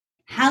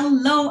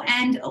Hello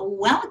and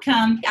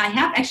welcome. I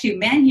have actually a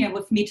man here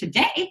with me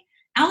today,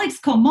 Alex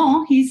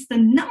Cormont. He's the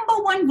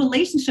 #1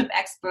 relationship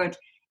expert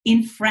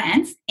in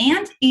France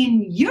and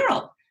in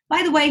Europe.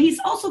 By the way, he's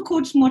also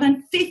coached more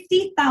than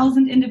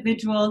 50,000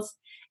 individuals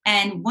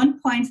and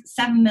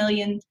 1.7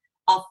 million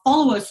of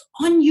followers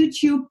on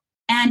YouTube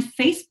and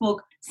Facebook.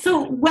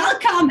 So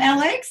welcome,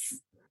 Alex.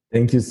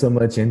 Thank you so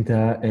much,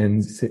 Enta.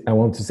 And I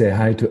want to say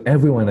hi to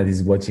everyone that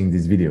is watching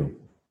this video.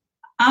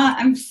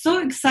 I'm so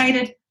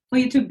excited for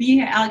you to be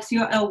here, Alex.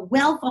 You're a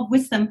wealth of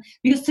wisdom,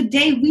 because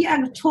today we are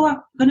going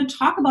to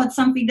talk about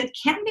something that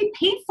can be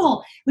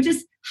painful, which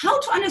is how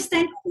to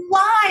understand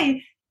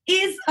why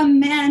is a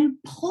man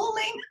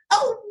pulling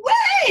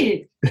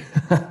away?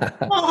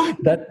 Oh.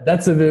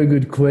 That's a very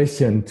good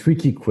question.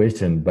 Tricky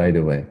question, by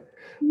the way.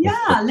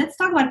 Yeah, let's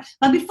talk about it.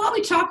 But before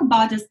we talk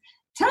about this,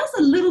 tell us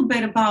a little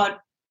bit about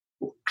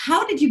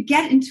how did you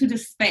get into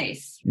this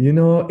space? You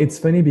know, it's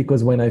funny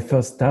because when I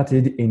first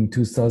started in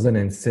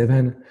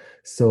 2007,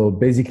 so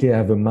basically I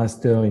have a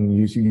master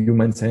in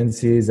human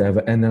sciences, I have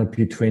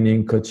NLP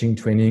training, coaching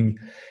training,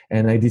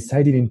 and I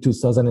decided in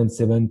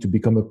 2007 to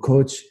become a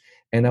coach,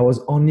 and I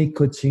was only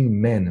coaching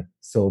men.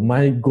 So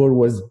my goal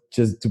was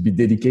just to be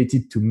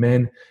dedicated to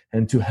men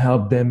and to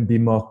help them be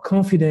more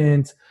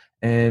confident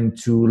and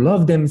to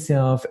love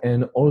themselves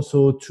and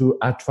also to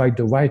attract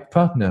the right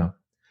partner.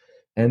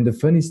 And the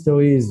funny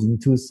story is in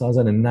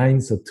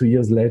 2009, so 2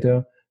 years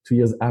later, 2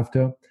 years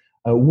after,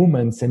 a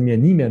woman sent me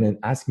an email and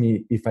asked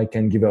me if I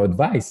can give her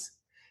advice.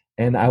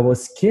 And I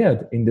was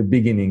scared in the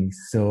beginning.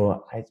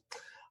 So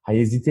I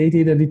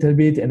hesitated a little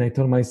bit and I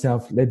told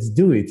myself, let's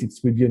do it. It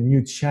will be a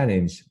new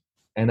challenge.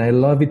 And I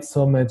love it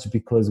so much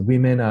because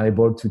women are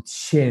able to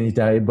change.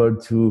 They're able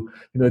to,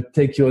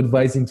 take your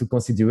advice into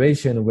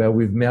consideration, where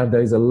with men,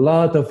 there is a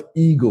lot of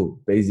ego,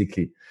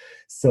 basically.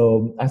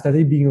 So I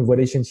started being a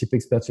relationship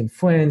expert in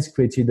France,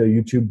 created a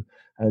YouTube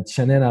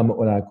channel. I'm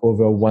like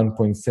over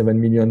 1.7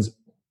 million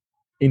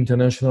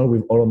international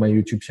with all of my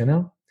YouTube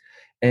channel.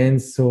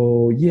 And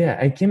so, yeah,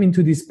 I came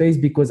into this space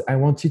because I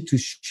wanted to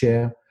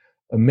share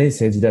a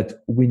message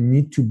that we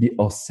need to be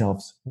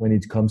ourselves when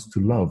it comes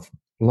to love.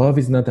 Love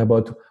is not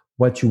about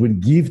what you will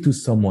give to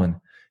someone,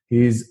 it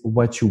is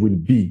what you will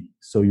be.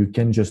 So you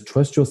can just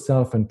trust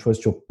yourself and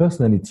trust your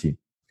personality.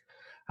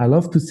 I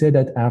love to say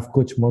that I've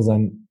coached more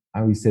than,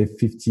 I would say,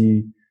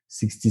 50,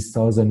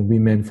 60,000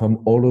 women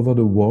from all over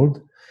the world.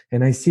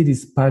 And I see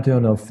this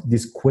pattern of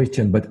this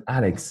question, but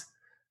Alex,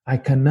 I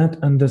cannot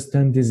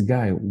understand this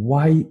guy.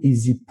 Why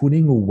is he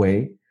pulling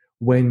away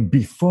when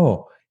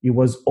before he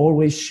was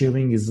always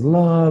sharing his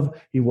love?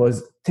 He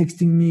was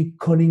texting me,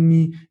 calling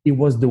me. He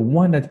was the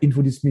one that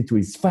introduced me to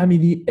his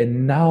family.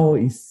 And now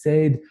he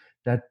said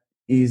that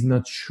he is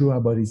not sure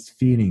about his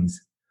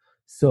feelings.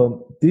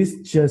 So this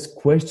just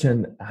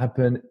question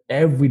happened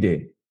every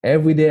day.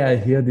 Every day I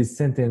hear this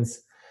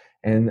sentence,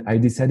 and I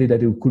decided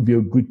that it could be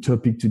a good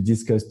topic to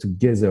discuss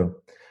together.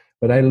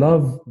 But I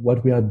love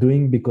what we are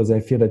doing because I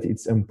feel that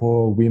it's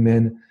empower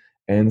women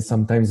and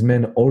sometimes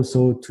men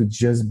also to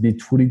just be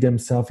truly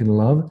themselves in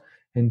love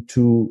and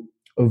to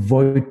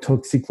avoid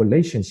toxic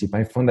relationship.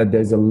 I found that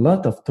there's a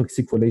lot of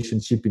toxic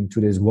relationship in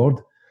today's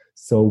world.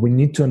 So we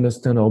need to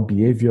understand our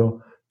behavior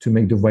to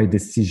make the right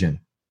decision.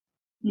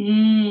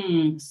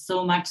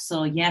 So much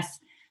so, yes.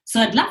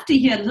 So I'd love to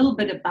hear a little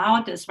bit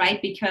about this,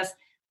 right? Because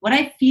what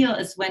I feel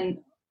is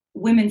when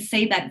women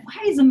say that,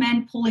 why is a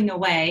man pulling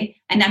away?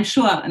 And I'm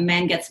sure a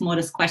man gets more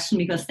this question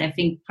because they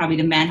think probably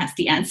the man has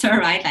the answer,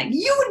 right? Like,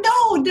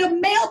 the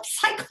male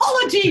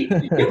psychology,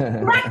 you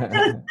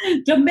practice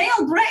the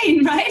male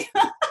brain, right?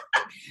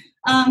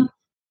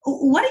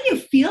 What do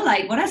you feel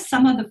like? What are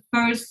some of the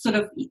first sort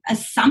of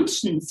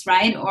assumptions,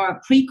 right?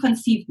 Or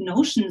preconceived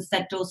notions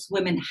that those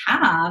women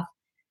have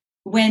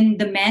when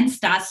the man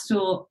starts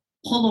to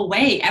pull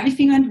away?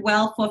 Everything went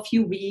well for a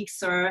few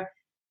weeks or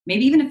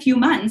maybe even a few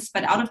months,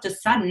 but out of the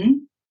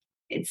sudden,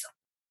 it's,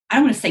 I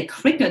don't want to say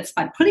crickets,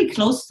 but pretty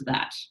close to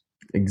that.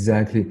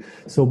 Exactly.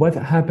 So what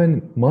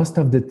happened most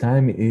of the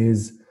time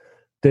is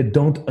they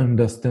don't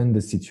understand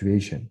the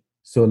situation.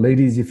 So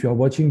ladies, if you are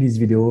watching this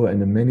video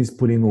and the man is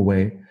pulling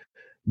away,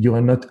 you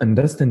are not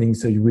understanding.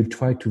 So you will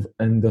try to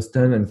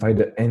understand and find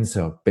the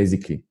answer,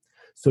 basically.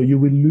 So you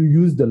will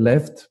use the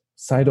left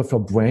side of your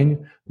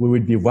brain. We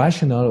will be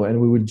rational and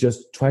we will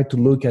just try to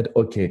look at,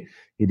 okay,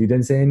 he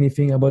didn't say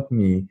anything about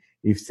me.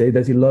 If say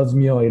that he loves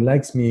me or he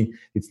likes me,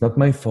 it's not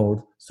my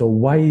fault. So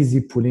why is he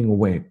pulling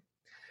away?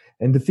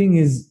 And the thing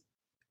is,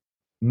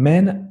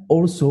 men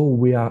also,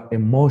 we are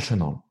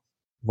emotional,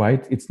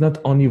 right? It's not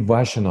only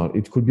rational.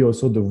 It could be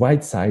also the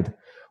right side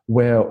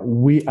where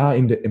we are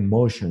in the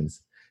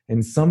emotions.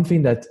 And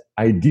something that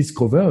I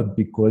discovered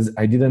because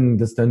I didn't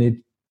understand it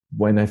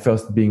when I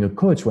first being a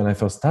coach, when I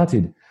first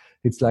started,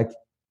 it's like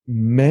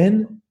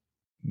men,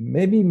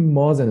 maybe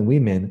more than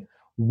women,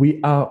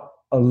 we are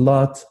a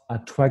lot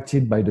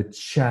attracted by the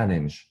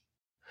challenge.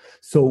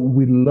 So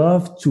we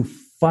love to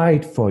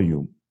fight for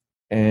you.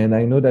 And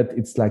I know that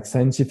it's like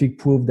scientific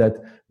proof that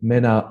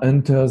men are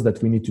hunters,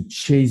 that we need to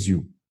chase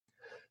you.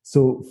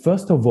 So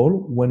first of all,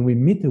 when we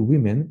meet a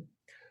woman,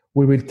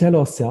 we will tell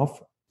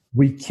ourselves,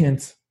 we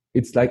can't,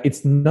 it's like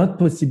it's not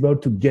possible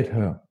to get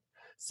her.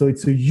 So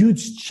it's a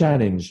huge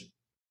challenge.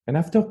 And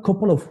after a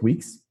couple of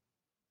weeks,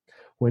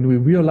 when we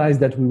realize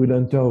that we will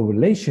enter a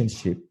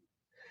relationship,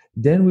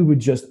 then we would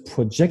just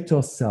project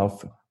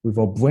ourselves with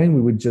our brain.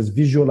 We would just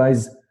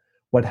visualize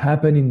what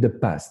happened in the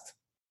past,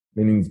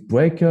 meaning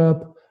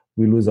breakup,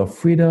 we lose our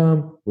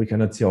freedom, we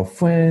cannot see our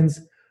friends,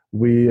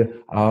 we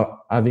are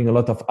having a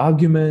lot of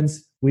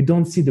arguments, we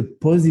don't see the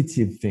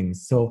positive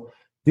things. So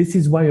this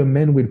is why a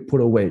man will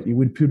pull away. He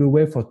will pull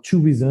away for two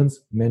reasons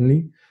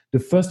mainly. The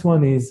first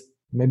one is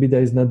maybe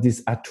there is not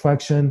this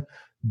attraction,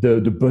 the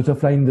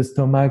butterfly in the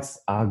stomachs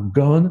are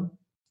gone.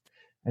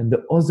 And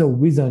the other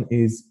reason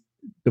is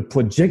the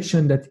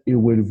projection that he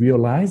will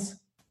realize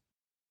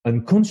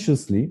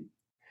unconsciously.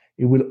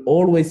 He will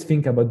always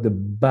think about the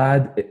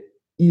bad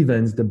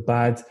events, the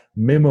bad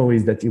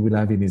memories that he will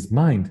have in his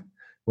mind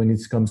when it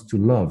comes to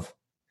love.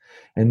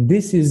 And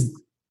this is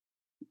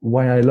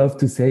why I love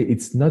to say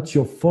it's not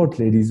your fault,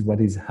 ladies, what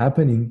is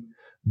happening.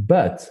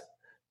 But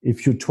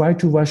if you try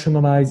to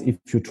rationalize, if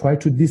you try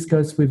to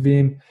discuss with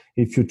him,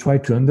 if you try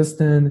to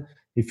understand,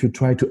 if you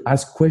try to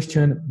ask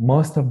questions,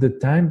 most of the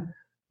time,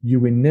 you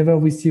will never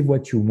receive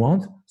what you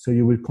want. So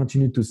you will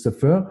continue to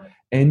suffer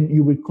and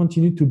you will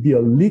continue to be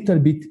a little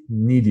bit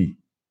needy.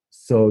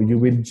 So you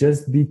will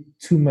just be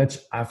too much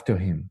after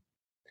him.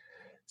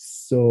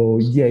 So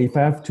yeah, if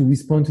I have to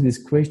respond to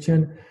this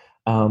question,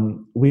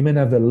 women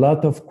have a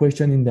lot of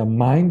questions in their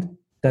mind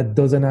that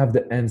doesn't have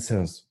the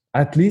answers,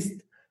 at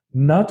least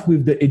not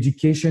with the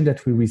education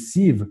that we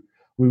receive.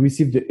 We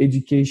receive the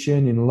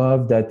education in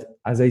love that,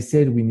 as I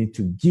said, we need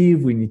to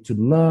give, we need to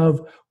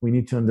love, we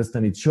need to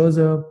understand each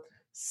other.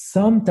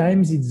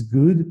 Sometimes it's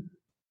good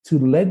to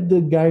let the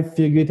guy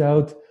figure it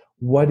out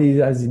what he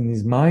has in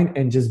his mind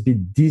and just be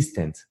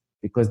distant,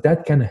 because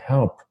that can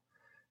help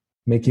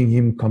making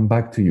him come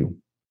back to you.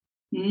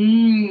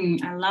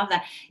 I love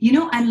that.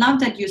 I love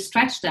that you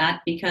stretch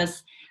that,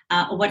 because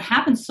what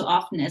happens so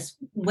often is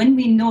when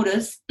we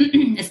notice,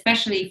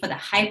 especially for the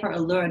hyper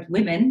alert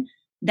women,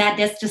 that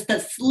there's just the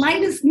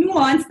slightest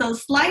nuance, the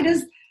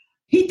slightest,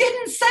 he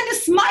didn't send a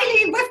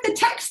smiley with the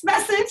text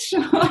message,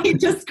 or he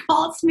just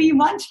calls me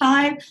one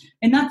time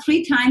and not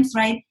three times,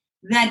 right?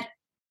 That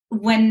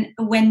when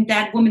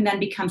that woman then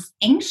becomes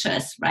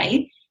anxious,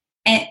 right?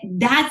 And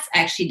that's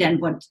actually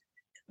then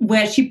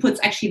where she puts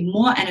actually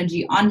more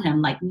energy on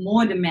him, like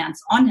more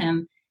demands on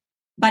him.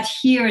 But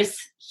he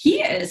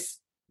is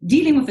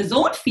dealing with his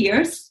own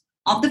fears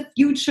of the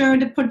future,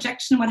 the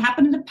projection, what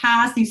happened in the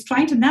past. He's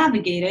trying to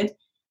navigate it.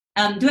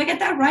 Do I get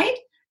that right?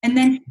 And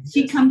then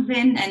she comes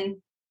in and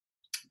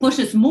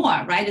pushes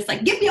more, right? It's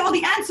like, give me all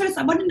the answers.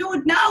 I want to know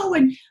it now.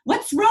 And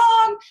what's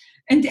wrong?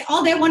 And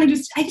all they want to do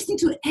is, I just need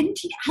to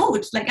empty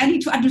out. Like, I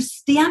need to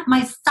understand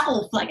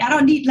myself. Like, I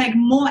don't need like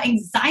more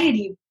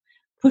anxiety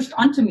pushed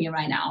onto me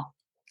right now.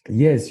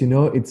 Yes,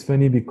 it's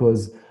funny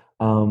because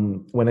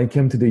when I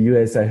came to the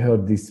US, I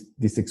heard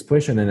this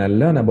expression and I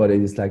learned about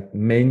it. It's like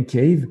man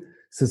cave.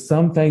 So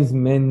sometimes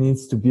men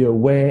needs to be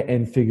aware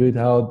and figure it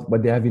out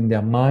what they have in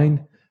their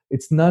mind.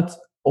 It's not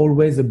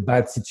always a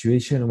bad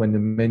situation when the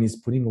man is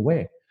pulling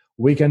away.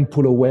 We can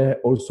pull away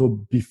also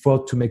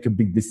before to make a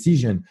big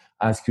decision,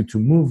 ask you to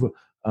move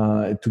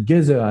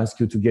together, ask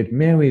you to get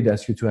married,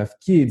 ask you to have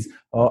kids,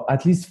 or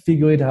at least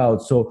figure it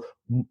out. So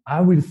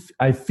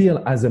I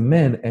feel as a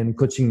man and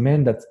coaching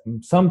men that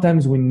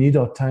sometimes we need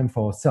our time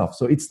for ourselves.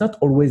 So it's not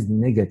always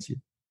negative.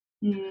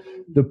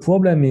 The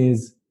problem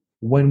is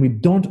when we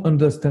don't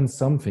understand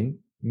something,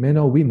 men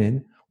or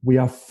women, we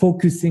are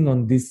focusing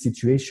on this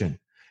situation.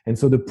 And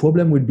so the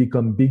problem will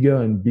become bigger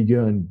and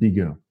bigger and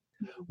bigger.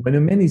 When a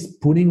man is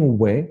pulling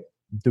away,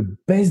 the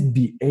best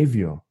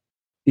behavior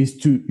is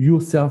to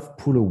yourself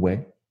pull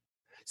away.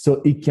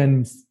 So he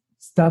can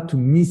start to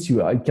miss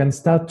you. He can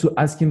start to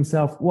ask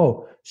himself,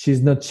 whoa,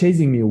 she's not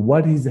chasing me.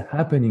 What is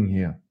happening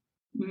here?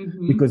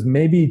 Mm-hmm. Because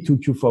maybe he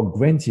took you for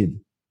granted.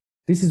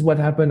 This is what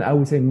happened. I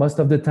would say most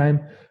of the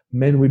time,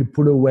 men will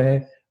pull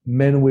away.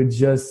 Men will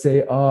just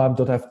say, oh, I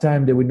don't have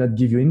time. They will not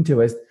give you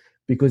interest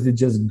because they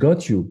just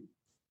got you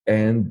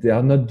and they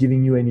are not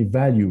giving you any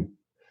value.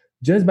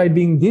 Just by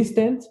being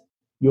distant,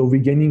 you're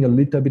regaining a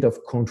little bit of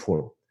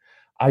control.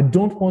 I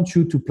don't want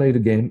you to play the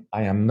game.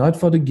 I am not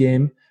for the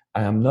game.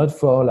 I am not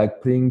for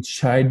like playing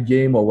child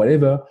game or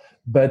whatever,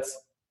 but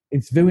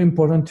it's very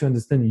important to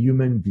understand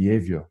human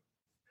behavior.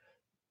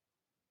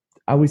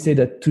 I would say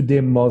that today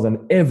more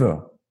than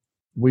ever,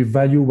 we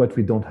value what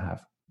we don't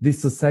have. This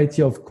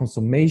society of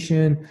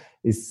consummation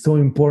is so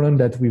important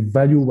that we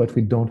value what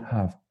we don't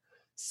have.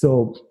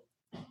 So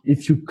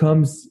if you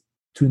come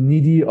too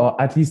needy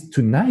or at least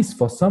too nice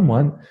for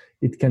someone,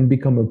 it can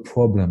become a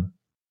problem.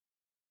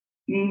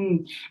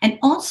 And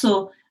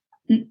also,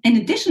 in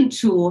addition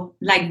to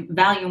like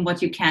valuing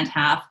what you can't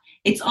have,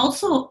 it's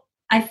also,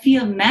 I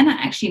feel men are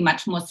actually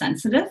much more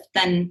sensitive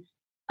than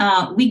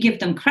we give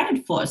them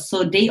credit for.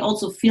 So they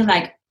also feel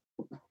like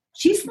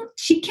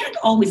she can't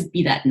always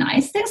be that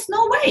nice. There's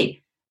no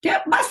way.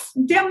 There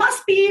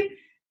must be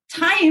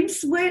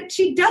times where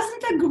she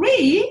doesn't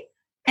agree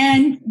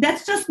And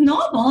that's just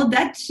normal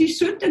that she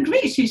shouldn't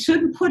agree. She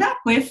shouldn't put up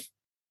with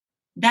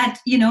that,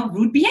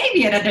 rude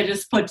behavior that I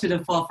just put to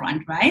the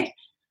forefront, right?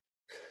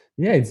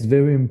 Yeah, it's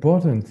very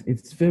important.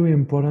 It's very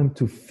important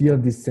to feel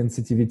this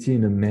sensitivity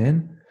in a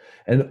man,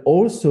 and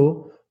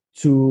also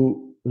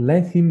to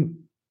let him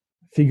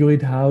figure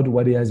it out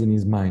what he has in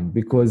his mind.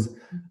 Because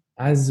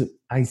as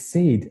I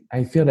said,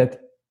 I feel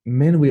that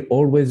men, we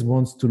always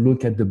want to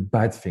look at the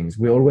bad things.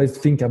 We always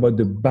think about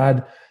the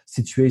bad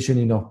situation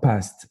in our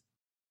past.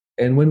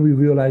 And when we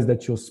realize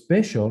that you're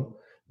special,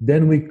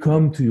 then we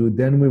come to you,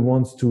 then we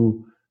want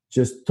to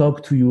just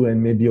talk to you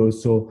and maybe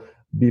also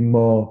be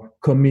more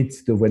commit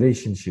to the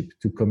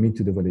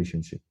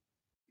relationship.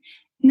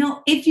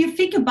 No, if you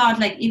think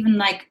about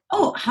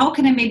how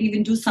can I maybe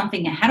even do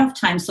something ahead of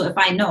time? So if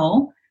I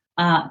know,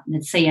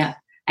 let's say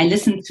I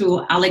listened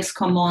to Alex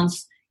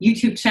Comon's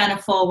YouTube channel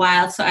for a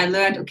while, so I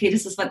learned, okay,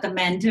 this is what the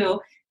men do.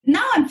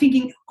 Now I'm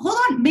thinking, hold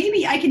on,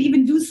 maybe I can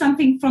even do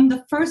something from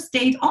the first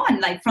date on,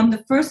 like from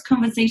the first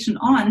conversation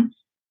on,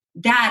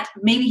 that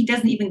maybe he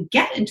doesn't even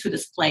get into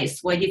this place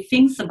where he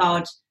thinks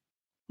about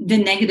the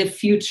negative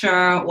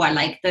future, or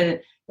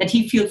that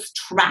he feels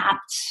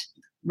trapped,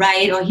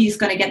 right? Or he's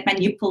going to get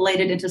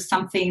manipulated into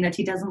something that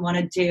he doesn't want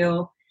to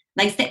do.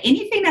 Like, is there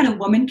anything that a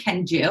woman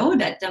can do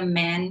that the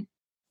man,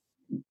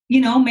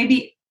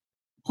 maybe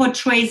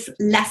portrays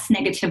less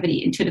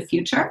negativity into the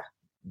future?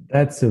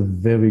 That's a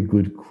very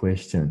good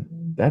question.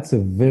 That's a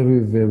very,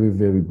 very,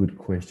 very good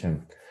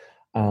question.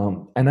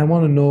 And I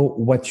want to know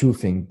what you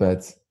think.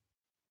 But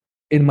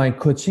in my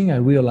coaching, I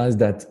realized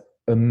that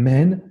a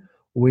man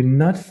will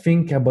not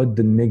think about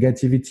the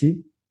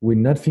negativity, will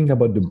not think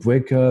about the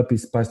breakup,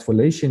 his past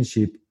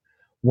relationship,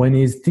 when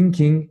he's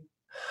thinking,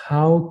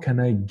 how can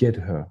I get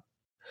her?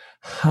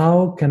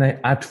 How can I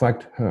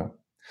attract her?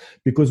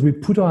 Because we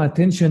put our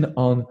attention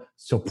on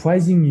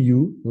surprising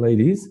you,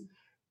 ladies,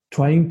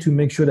 trying to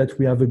make sure that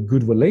we have a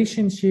good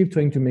relationship,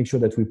 trying to make sure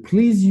that we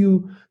please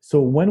you.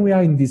 So when we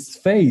are in this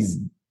phase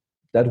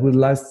that will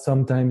last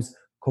sometimes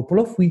a couple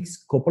of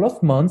weeks, couple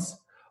of months,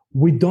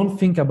 we don't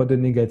think about the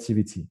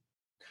negativity.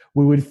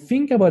 We will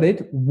think about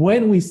it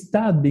when we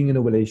start being in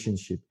a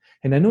relationship.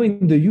 And I know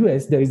in the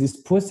US, there is this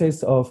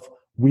process of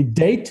we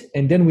date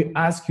and then we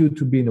ask you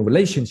to be in a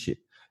relationship.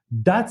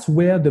 That's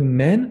where the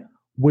men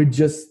will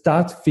just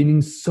start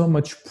feeling so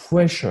much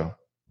pressure,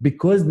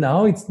 because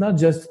now it's not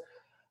just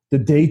the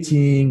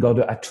dating or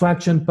the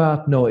attraction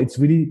part. No, it's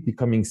really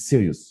becoming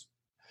serious.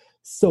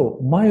 So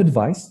my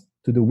advice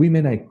to the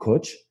women I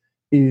coach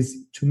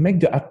is to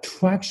make the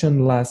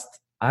attraction last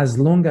as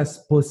long as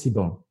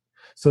possible.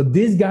 So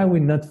this guy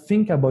will not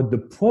think about the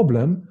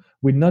problem,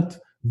 will not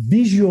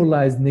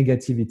visualize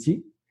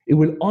negativity. He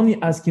will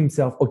only ask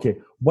himself, okay,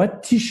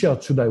 what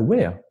t-shirt should I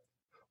wear?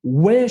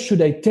 Where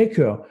should I take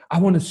her? I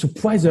want to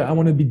surprise her. I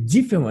want to be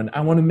different. I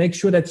want to make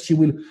sure that she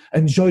will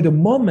enjoy the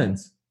moment.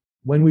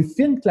 When we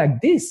think like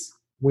this,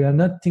 we are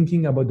not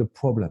thinking about the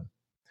problem.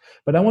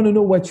 But I want to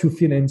know what you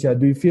feel, Antia.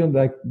 Do you feel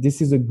like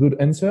this is a good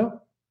answer?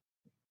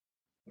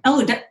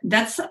 Oh,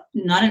 that's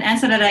not an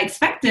answer that I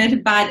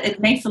expected, but it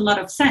makes a lot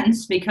of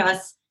sense,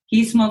 because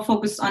he's more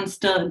focused on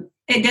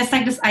there's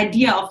like this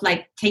idea of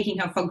like taking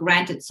her for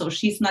granted. So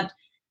she's not,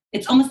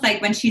 it's almost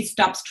like when she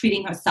stops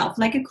treating herself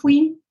like a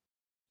queen,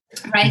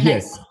 right?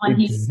 Yes, like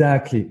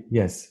exactly.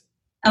 Yes.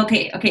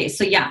 Okay.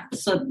 So yeah.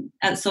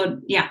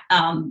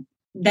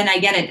 Then I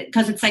get it,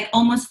 because it's like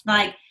almost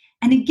like,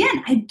 and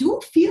again, I do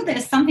feel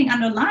there's something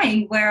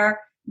underlying where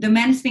the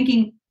man is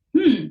thinking,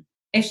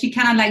 if she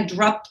kind of like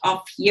dropped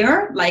off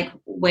here, like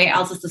where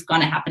else is this going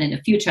to happen in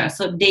the future?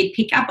 So they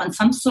pick up on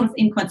some sort of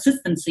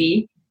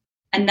inconsistency,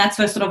 and that's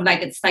where sort of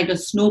like it's like a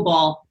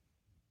snowball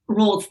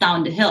rolls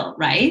down the hill,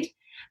 right?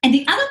 And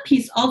the other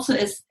piece also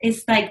is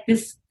like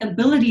this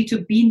ability to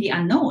be in the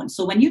unknown.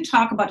 So when you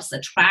talk about this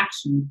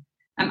attraction,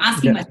 I'm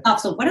asking myself,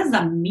 so what does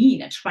that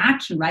mean,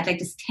 attraction, right? Like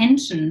this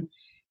tension.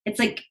 It's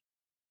like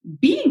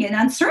being in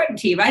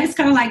uncertainty, right? It's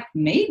kind of like,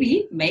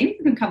 maybe you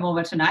can come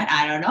over tonight.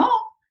 I don't know.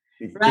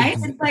 Right?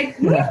 It's like,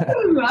 all right.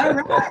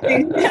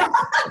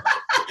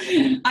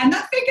 I'm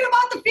not thinking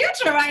about the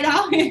future right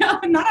now,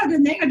 not of the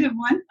negative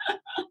one.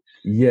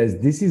 Yes,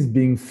 this is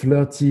being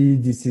flirty.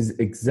 This is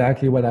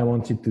exactly what I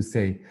wanted to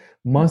say.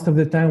 Most of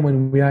the time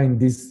when we are in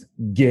this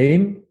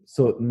game,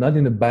 so not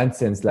in a bad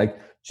sense, like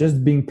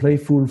just being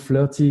playful,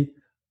 flirty,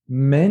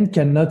 men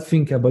cannot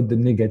think about the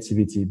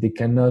negativity. They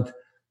cannot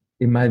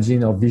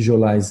imagine or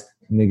visualize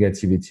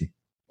negativity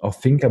or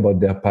think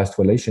about their past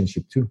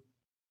relationship too.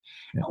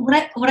 Yeah.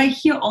 What I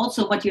hear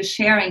also, what you're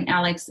sharing,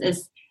 Alex,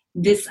 is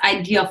this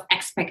idea of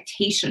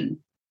expectation.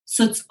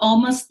 So it's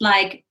almost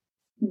like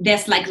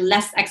there's like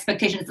less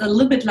expectation. It's a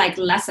little bit like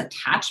less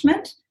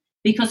attachment,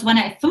 because when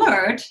I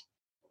flirt,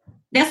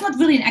 there's not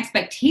really an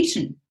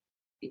expectation.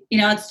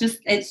 It's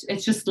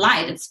just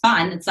light. It's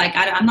fun. It's like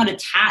I'm not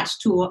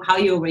attached to how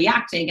you're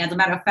reacting. As a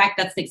matter of fact,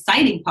 that's the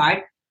exciting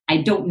part. I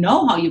don't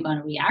know how you're going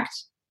to react,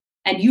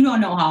 and you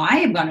don't know how I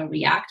am going to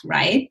react,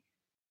 right?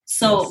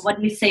 So What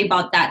do you say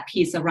about that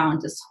piece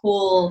around this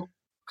whole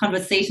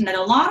conversation that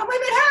a lot of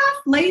women have,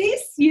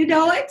 ladies, you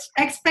know it,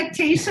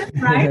 expectation,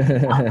 right?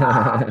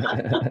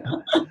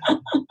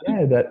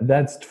 Yeah,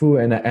 that's true.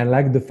 And I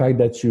like the fact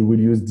that you will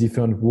use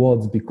different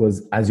words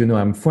because, as you know,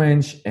 I'm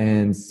French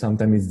and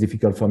sometimes it's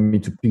difficult for me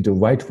to pick the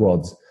right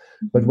words.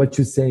 But what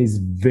you say is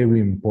very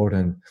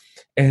important.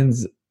 And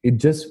it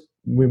just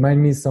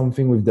reminds me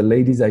something with the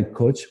ladies I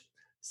coach.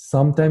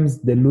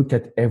 Sometimes they look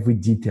at every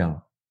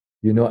detail.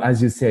 You know,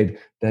 as you said,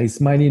 there is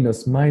smiley, no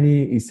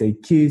smiley. He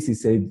said kiss, he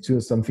said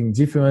do something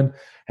different.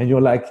 And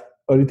you're like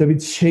a little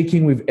bit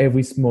shaking with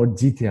every small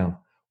detail,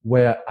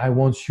 where I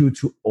want you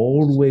to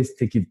always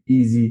take it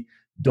easy.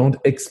 Don't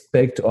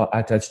expect or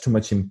attach too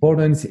much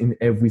importance in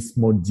every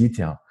small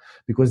detail,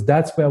 because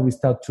that's where we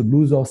start to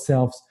lose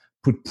ourselves,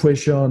 put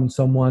pressure on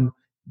someone,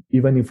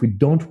 even if we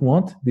don't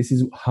want. This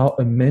is how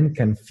a man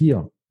can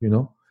feel, you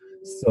know?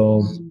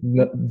 So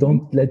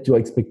don't let your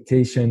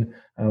expectation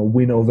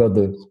win over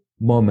the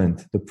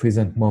moment, the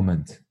present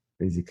moment,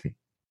 basically.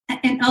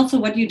 And also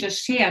what you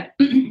just shared,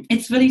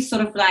 it's really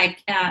sort of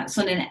like,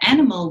 so in an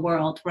animal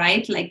world,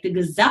 right? Like the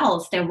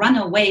gazelles, they run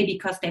away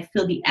because they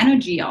feel the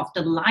energy of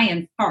the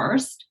lion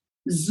first,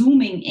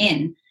 zooming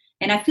in.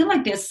 And I feel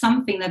like there's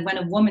something that when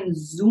a woman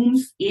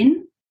zooms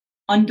in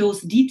on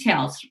those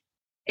details,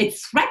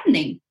 it's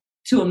threatening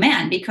to a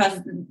man, because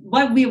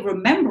what we're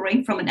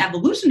remembering from an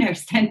evolutionary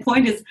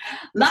standpoint is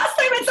last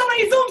time when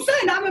somebody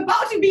zooms in, I'm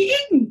about to be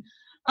eaten.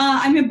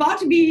 I'm about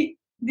to be,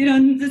 you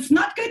know, it's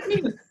not good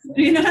news.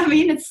 You know what I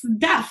mean? It's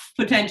death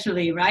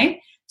potentially, right?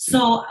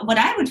 So what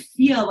I would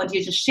feel, what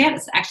you just shared,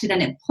 is actually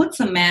then it puts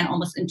a man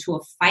almost into a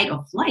fight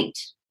or flight.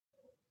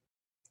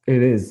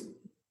 It is.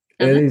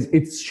 It is.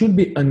 It should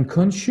be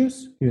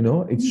unconscious, you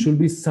know. It should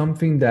be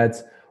something that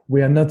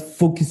we are not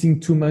focusing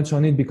too much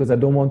on it, because I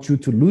don't want you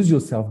to lose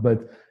yourself.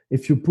 But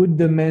if you put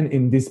the man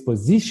in this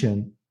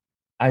position,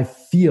 I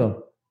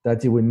feel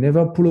that he will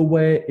never pull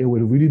away. He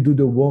will really do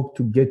the work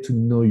to get to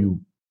know you.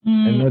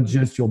 And not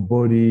just your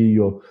body,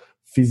 your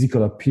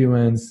physical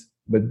appearance,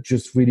 but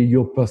just really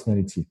your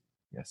personality.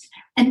 Yes.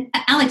 And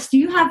Alex, do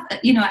you have,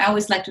 you know, I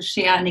always like to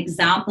share an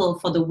example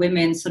for the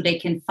women so they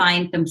can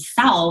find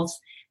themselves.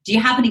 Do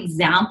you have an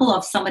example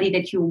of somebody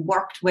that you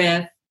worked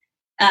with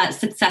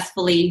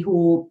successfully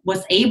who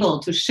was able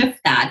to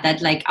shift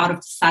that like out of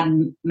the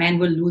sudden men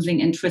were losing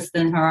interest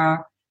in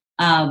her,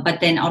 but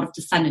then out of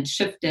the sudden it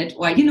shifted?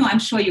 Or, you know, I'm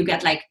sure you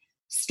get like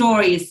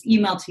stories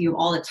emailed to you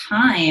all the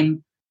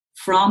time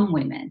from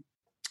women.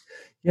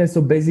 Yeah,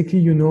 so basically,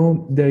 you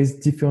know, there is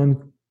different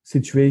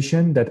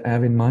situation that I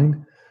have in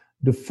mind.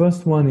 The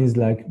first one is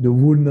like the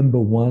rule number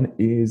one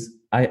is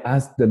I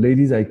ask the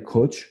ladies I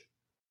coach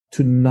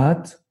to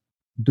not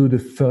do the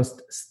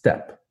first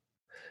step.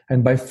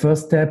 And by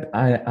first step,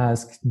 I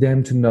ask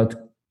them to not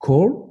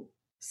call,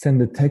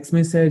 send a text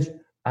message,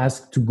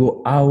 ask to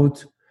go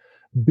out,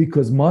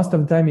 because most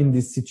of the time in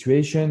this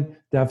situation,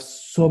 they have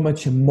so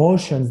much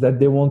emotions that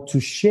they want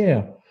to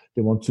share.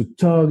 They want to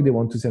talk, they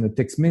want to send a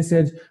text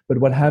message. But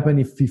what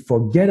happens if we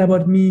forget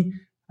about me?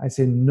 I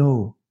say,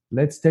 no,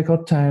 let's take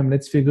our time.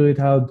 Let's figure it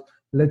out.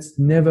 Let's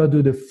never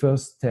do the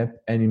first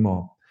step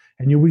anymore.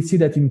 And you will see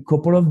that in a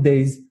couple of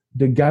days,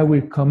 the guy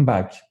will come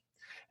back.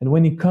 And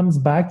when he comes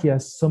back, he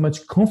has so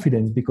much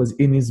confidence because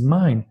in his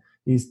mind,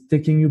 he's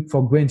taking you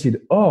for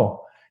granted.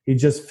 Oh, he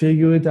just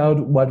figured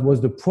out what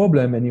was the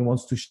problem and he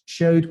wants to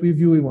share it with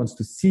you. He wants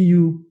to see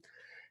you.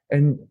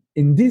 And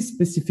in this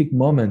specific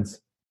moment,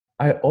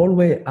 I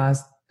always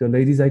ask the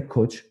ladies I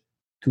coach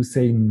to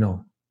say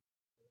no.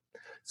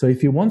 So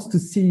if he wants to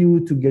see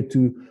you,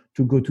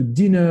 to go to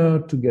dinner,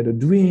 to get a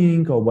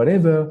drink or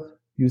whatever,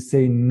 you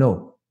say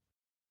no.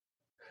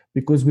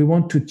 Because we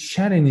want to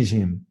challenge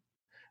him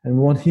and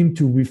we want him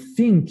to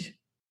rethink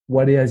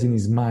what he has in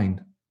his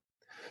mind.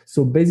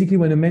 So basically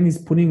when a man is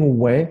pulling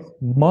away,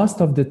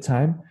 most of the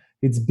time,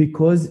 it's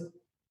because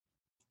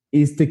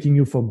he's taking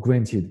you for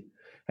granted.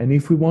 And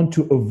if we want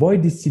to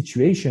avoid this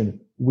situation,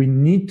 we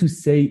need to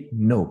say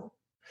no.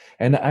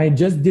 And I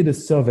just did a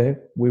survey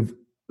with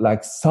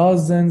like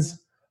thousands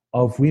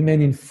of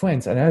women in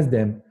France and asked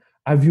them,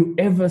 have you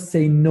ever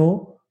said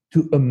no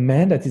to a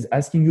man that is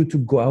asking you to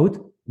go out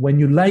when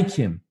you like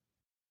him?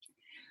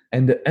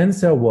 And the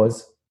answer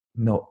was,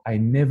 no, I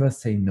never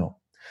say no.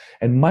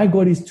 And my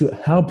goal is to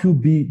help you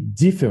be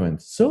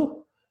different.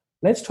 So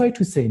let's try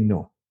to say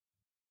no.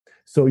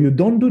 So you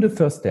don't do the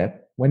first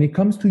step. When it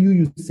comes to you,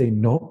 you say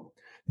no.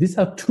 These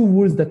are two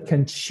rules that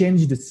can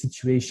change the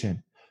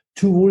situation.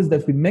 Two rules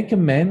that will make a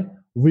man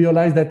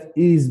realize that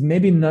he is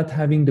maybe not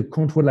having the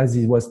control as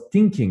he was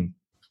thinking.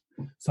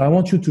 So I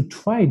want you to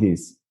try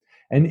this.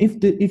 And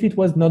if it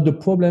was not the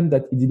problem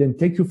that he didn't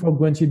take you for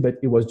granted, but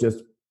it was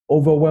just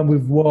overwhelmed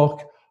with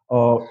work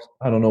or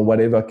I don't know,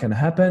 whatever can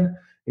happen,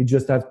 you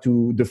just have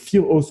to, the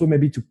fear also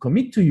maybe to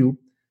commit to you,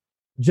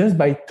 just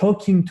by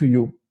talking to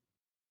you,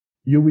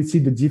 you will see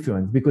the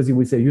difference because he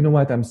will say, you know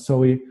what, I'm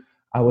sorry,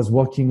 I was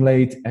working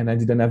late and I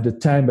didn't have the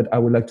time, but I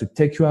would like to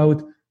take you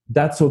out.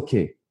 That's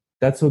okay.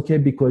 That's okay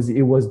because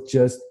he was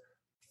just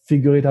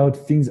figuring out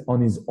things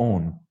on his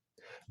own.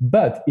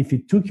 But if he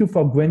took you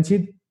for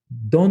granted,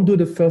 don't do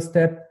the first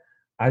step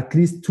at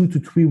least 2 to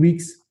 3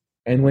 weeks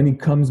And when he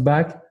comes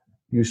back,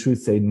 you should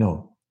say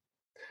no.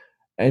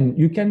 And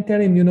you can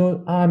tell him,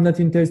 I'm not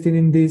interested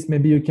in this.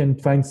 Maybe you can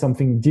find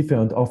something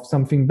different or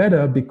something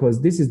better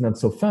because this is not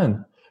so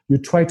fun. You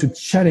try to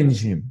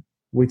challenge him,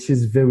 which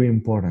is very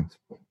important.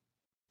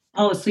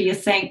 Oh, so you're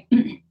saying,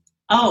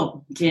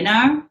 oh,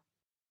 dinner?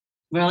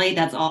 Really?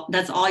 That's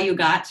all you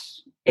got?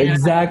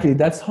 Exactly.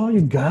 That's all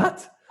you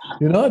got?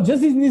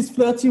 Just in this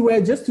flirty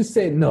way, just to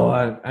say, no,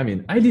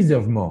 I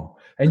deserve more.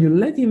 And you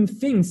let him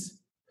think.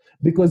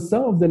 Because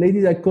some of the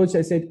ladies I coach,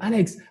 I said,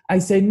 Alex, I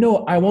say,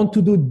 no, I want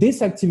to do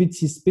this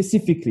activity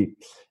specifically.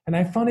 And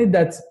I found it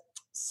that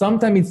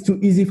sometimes it's too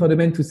easy for the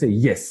men to say,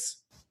 yes.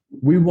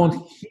 We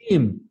want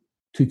him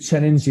to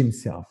challenge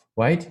himself,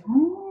 right?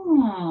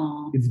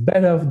 Oh. It's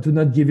better to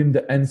not give him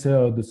the answer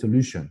or the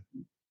solution.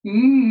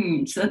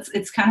 So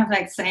it's kind of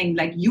like saying,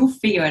 like, you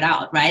figure it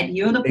out, right?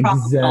 You're the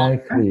problem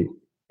solver.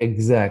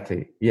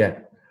 Exactly. Yeah.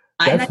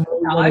 That's how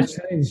we want to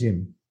challenge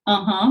him.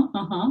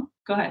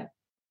 Go ahead.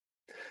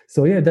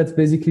 So yeah, that's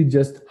basically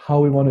just how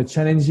we want to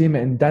challenge him.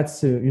 And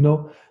that's,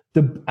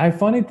 I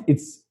find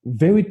it's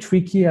very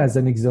tricky as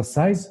an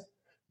exercise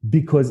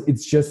because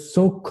it's just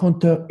so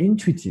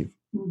counterintuitive.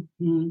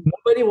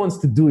 Nobody wants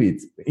to do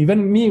it.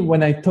 Even me,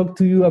 when I talk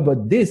to you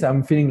about this,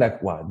 I'm feeling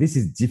like, wow, this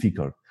is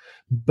difficult.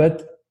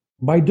 But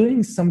by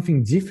doing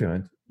something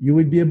different, you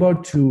will be able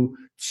to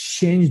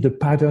change the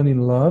pattern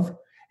in love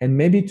and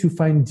maybe to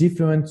find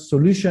different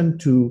solution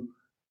to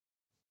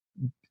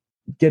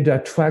get the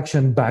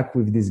attraction back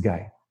with this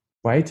guy,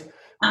 right?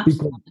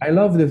 Absolutely. Because I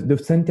love the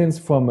sentence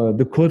from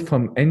the quote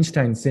from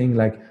Einstein saying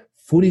like,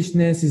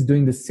 foolishness is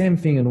doing the same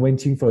thing and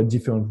waiting for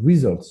different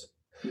results.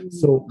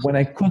 So when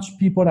I coach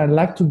people, I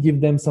like to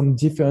give them some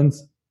different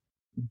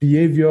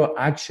behavior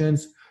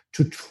actions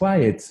to try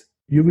it.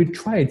 You will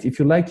try it. If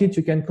you like it,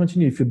 you can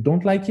continue. If you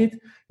don't like it,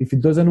 if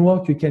it doesn't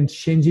work, you can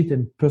change it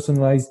and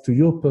personalize to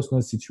your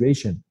personal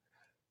situation.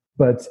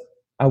 But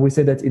I would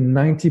say that in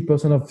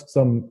 90% of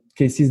some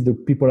cases, the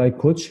people I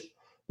coach,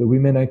 the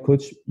women I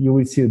coach, you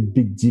will see a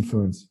big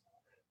difference.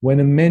 When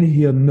a man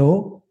hears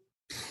no,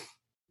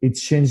 it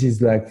changes,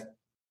 like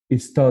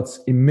it starts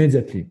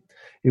immediately.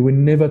 It will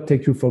never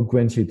take you for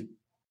granted,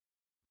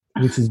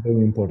 which is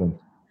very important.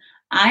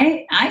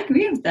 I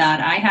agree with that.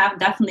 I have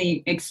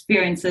definitely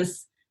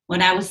experiences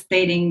when I was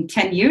dating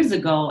 10 years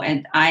ago,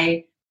 and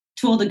I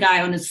told a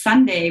guy on a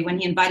Sunday when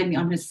he invited me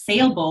on his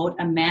sailboat,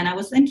 a man I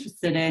was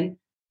interested in,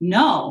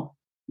 no.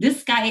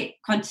 This guy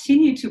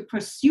continued to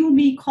pursue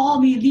me,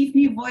 call me, leave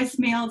me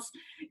voicemails.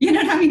 You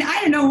know what I mean?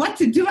 I don't know what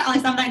to do,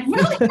 Alex. I'm like,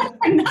 really?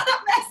 Another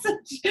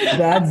message?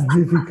 That's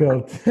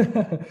difficult.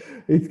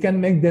 It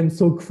can make them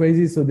so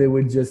crazy, so they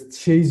will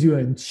just chase you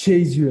and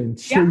chase you and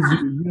chase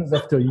you years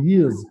after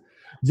years.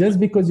 Just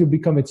because you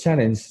become a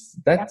challenge,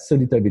 that's a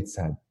little bit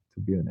sad, to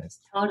be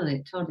honest.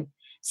 Totally.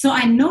 So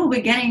I know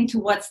we're getting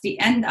towards the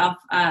end of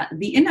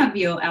the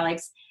interview,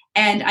 Alex,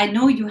 and I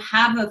know you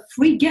have a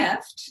free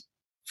gift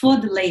for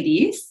the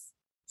ladies.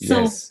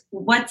 So yes.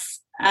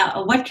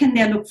 What can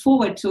they look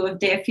forward to if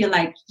they feel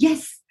like,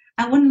 yes,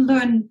 I want to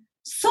learn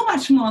so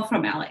much more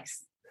from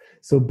Alex?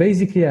 So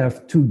basically I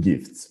have two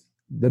gifts.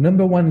 The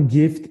number one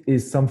gift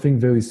is something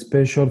very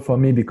special for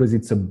me because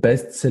it's a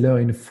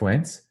bestseller in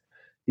France.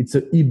 It's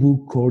an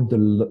ebook called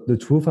The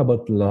Truth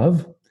About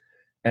Love.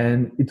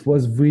 And it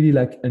was really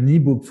like an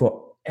ebook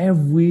for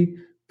every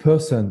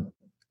person,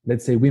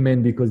 let's say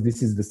women, because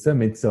this is the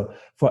summit. So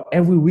for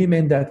every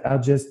women that are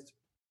just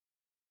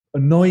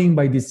annoying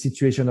by this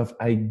situation of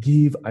I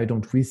give, I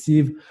don't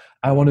receive,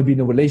 I want to be in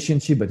a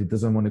relationship, but it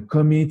doesn't want to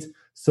commit.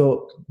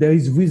 So there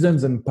is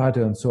reasons and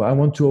patterns. So I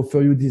want to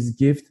offer you this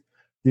gift,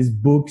 these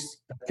books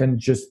that can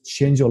just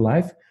change your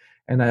life.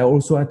 And I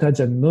also attach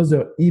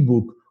another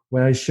ebook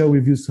where I share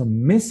with you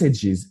some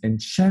messages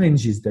and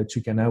challenges that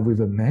you can have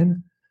with a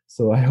man.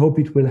 So I hope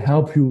it will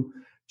help you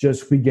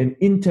just regain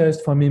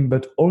interest from him,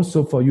 but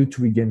also for you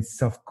to regain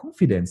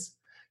self-confidence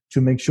to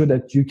make sure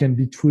that you can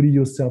be truly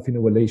yourself in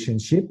a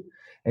relationship.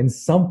 And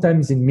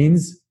sometimes it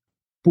means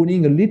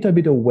putting a little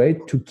bit of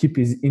weight to keep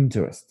his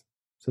interest.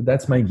 So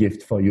that's my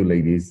gift for you,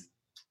 ladies.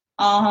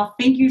 Oh,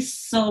 thank you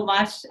so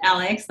much,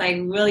 Alex. Like,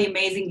 really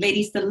amazing.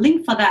 Ladies, the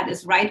link for that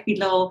is right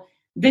below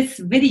this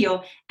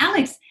video.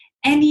 Alex,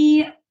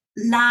 any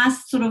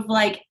last sort of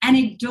like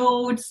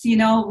anecdotes,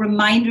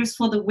 reminders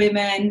for the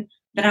women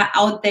that are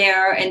out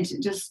there and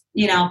just,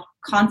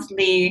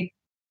 constantly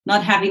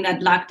not having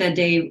that luck that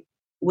they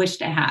wish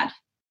they had?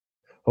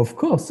 Of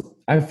course.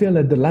 I feel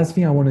that the last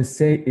thing I want to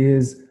say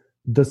is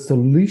the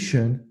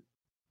solution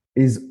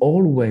is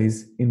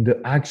always in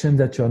the action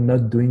that you're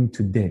not doing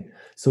today.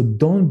 So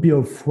don't be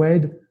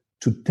afraid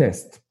to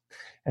test.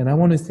 And I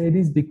want to say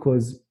this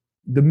because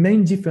the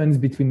main difference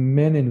between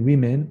men and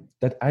women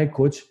that I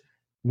coach,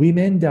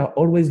 women, they are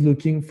always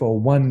looking for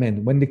one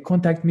man. When they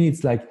contact me,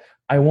 it's like,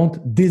 I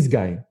want this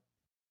guy,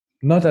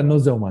 not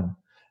another one.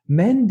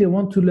 Men, they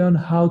want to learn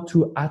how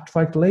to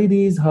attract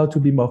ladies, how to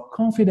be more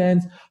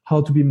confident,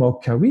 how to be more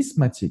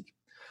charismatic.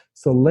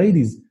 So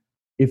ladies,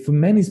 if a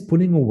man is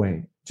pulling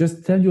away,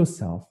 just tell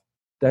yourself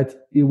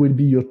that he will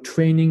be your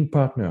training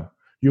partner.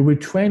 You will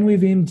train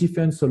with him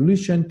different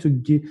solutions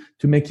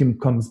to make him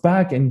comes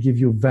back and give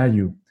you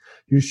value.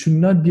 You should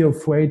not be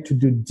afraid to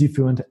do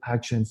different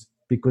actions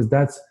because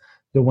that's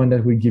the one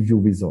that will give you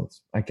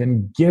results. I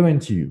can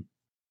guarantee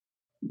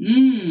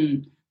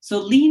you. So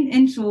lean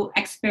into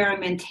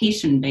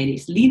experimentation,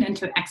 ladies. Lean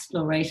into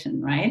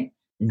exploration, right?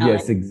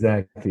 Yes,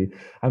 exactly.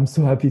 I'm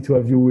so happy to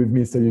have you with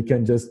me so you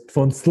can just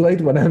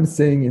translate what I'm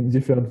saying in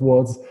different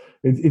words.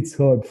 It's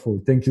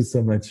helpful. Thank you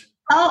so much.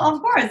 Oh,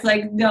 of course.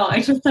 Like, no,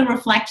 it's just a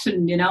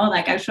reflection,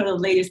 like I'm sure the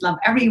ladies love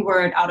every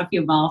word out of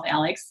your mouth,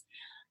 Alex.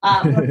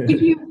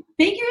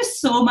 Thank you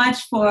so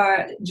much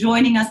for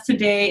joining us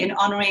today and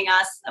honoring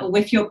us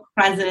with your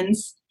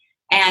presence.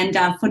 And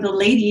for the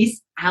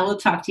ladies, I will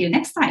talk to you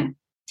next time.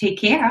 Take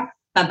care.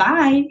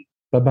 Bye-bye.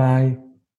 Bye-bye.